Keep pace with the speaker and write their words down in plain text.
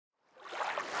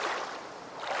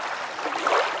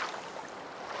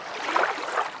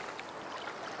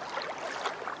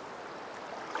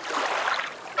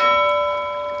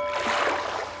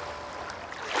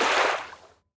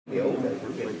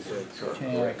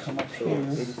I come up here,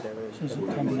 this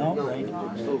isn't coming out right.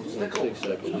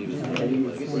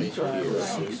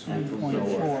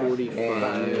 16.4.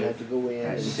 And you have to go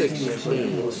in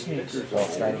 16. Oh, it's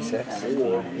 96?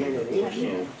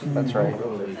 That's right.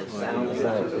 It's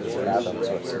fathom,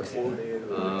 so it's 16.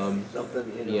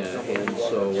 Yeah, and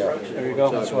so There you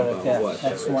go, that's what it, yeah,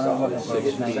 that's the one I'm looking for,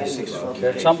 it's 96.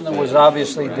 Something that was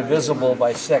obviously divisible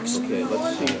by 6. okay,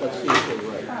 let's see if they're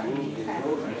right.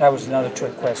 That was another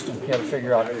trick question, you had to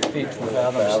figure out feet from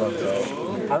fathoms.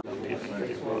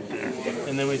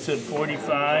 And then we said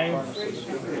 45.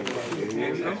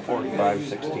 45,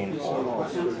 16.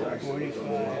 45.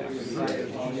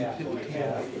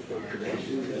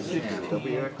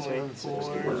 So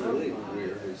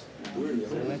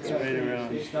that's right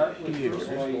around here.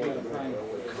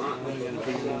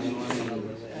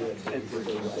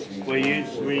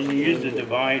 Well, when you use the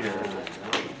divider.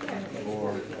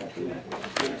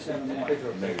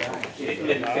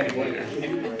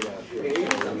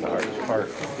 Part.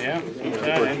 Yeah,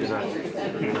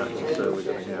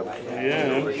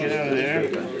 yeah, get out of there.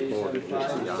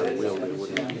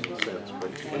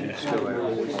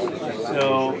 So,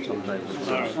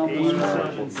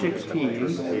 16.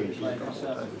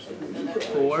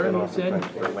 4, you said?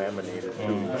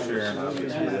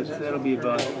 That'll be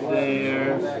about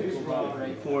there.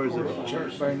 4 is a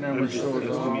chart by number, so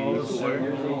it's going to be 4.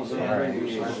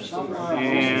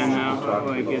 And now, how do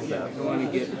I get that? I want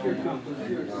to get back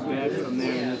from there, and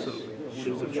there's a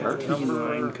 15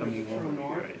 line coming over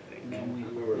here, I think.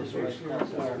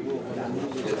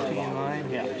 15 line?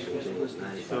 Yeah.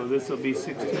 So this will be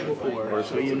 16.4.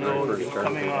 So you know it's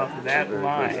coming off of that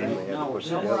line.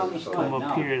 Come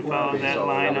up here and follow that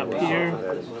line up here.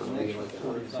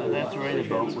 So that's right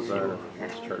about where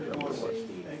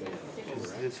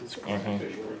this is correct.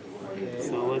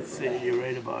 So let's say you're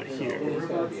right about here.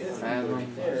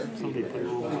 Somebody put it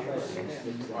over.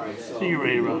 So you're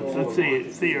right around. Let's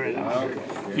say you're at 100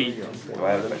 feet.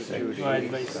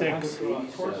 Divided by 6. Floor.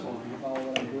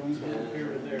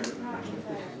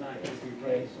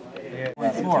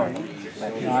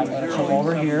 Now I'm going to come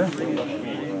over here, and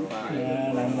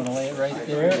I'm going to lay it right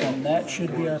there, and that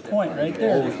should be our point right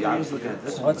there.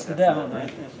 So what's the depth?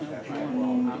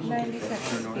 96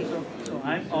 feet.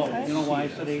 Oh, you know why I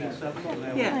said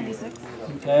 87? Yeah. 96.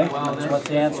 Okay, so what's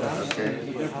the answer?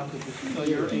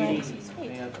 96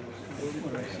 feet.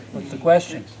 What's the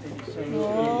question?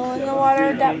 Oh, the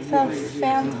water depth of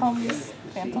fathoms.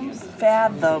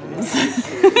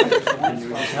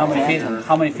 How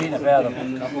many feet in a fathom?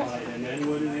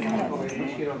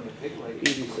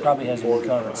 Probably hasn't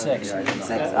recovered 6. 6. Oh,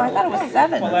 I thought it was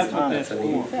 7. Okay,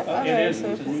 so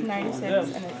if it's 96 and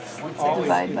it's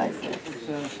divided by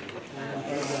 6.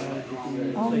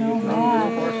 Oh no,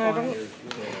 math.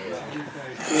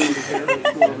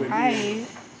 Hi.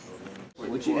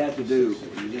 What you have to do,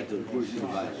 you have to push the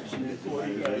dividers.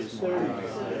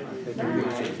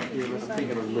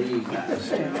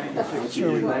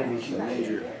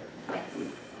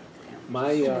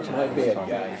 My bad,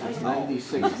 guys.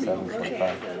 96 feet.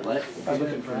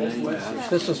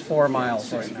 This is 4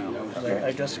 miles right now.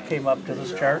 I just came up to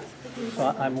this chart.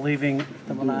 So I'm leaving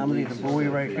the Menominee, the buoy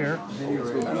right here. I'm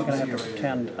going to have to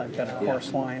pretend I've got a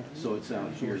course line so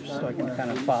I can kind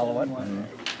of follow it.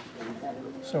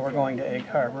 So we're going to Egg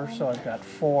Harbor, so I've got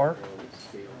 4,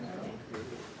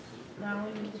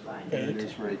 8. It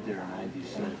is right there,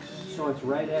 96. So it's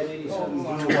right at 87.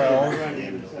 12.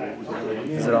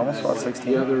 Is it almost about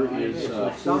 16? The other is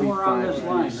 45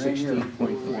 degrees,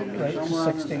 16.4 meters.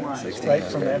 Right, 16. Right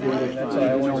from that line. That's why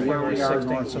I went over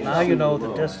 16. So now you know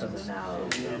the distance.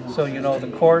 So you know the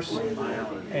course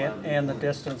and the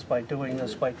distance by doing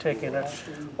this, by taking it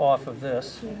off of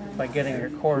this, by getting your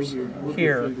course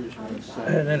here.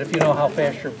 And then if you know how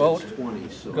fast your boat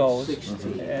goes,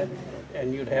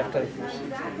 and you'd have to,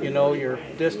 you know your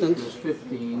distance,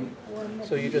 15.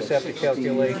 so you just have to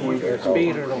calculate your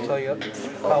speed, and it'll tell you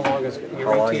how long is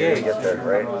your How long ETA. you get there,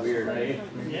 right?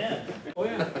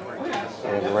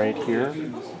 And right here,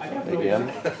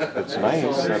 again, it's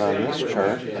nice that on this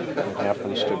chart, it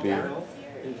happens to be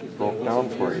broke down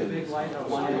for you.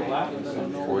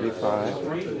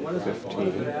 45,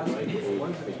 15.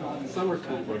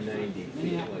 Summertime, 90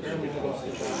 feet.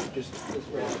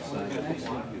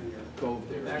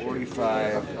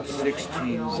 45,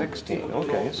 16. 16,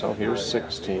 okay, so here's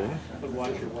 16.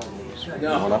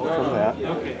 Going up from that,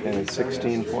 and it's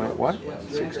 16 point what?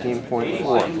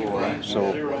 16.4.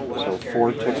 So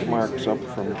 4 tick marks up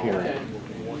from here.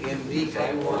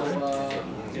 45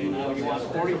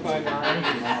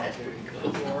 miles.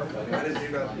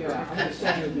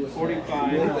 45.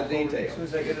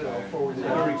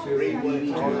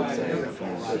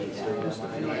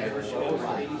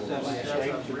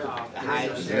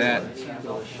 That.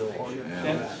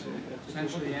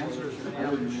 Essentially, the answer is from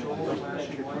your shoulder slash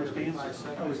your first answer.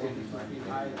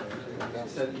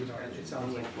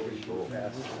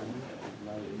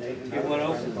 What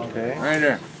else? Okay. Right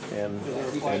there.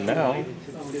 And now,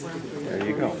 there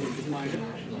you go.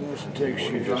 This takes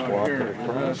you Just out walk here it to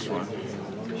across. this one.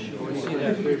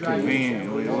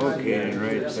 Conveniently located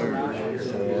right there.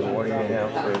 And what do you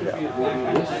have for that?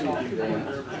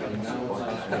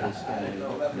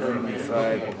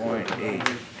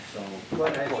 95.8. Or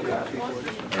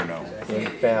no. In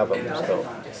fathoms, though.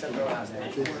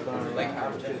 Bring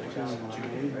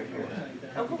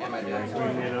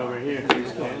it over here.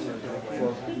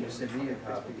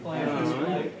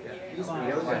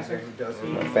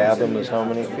 A fathom is how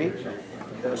many feet?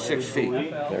 6 feet.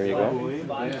 There you go.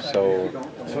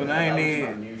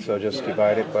 So just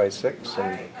divide it by 6,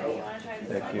 and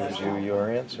that gives you your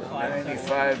answer.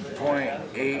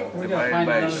 95.8 divided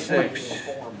by 6.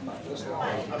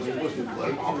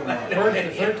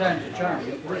 Third time's a charm.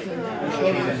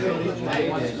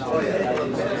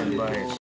 By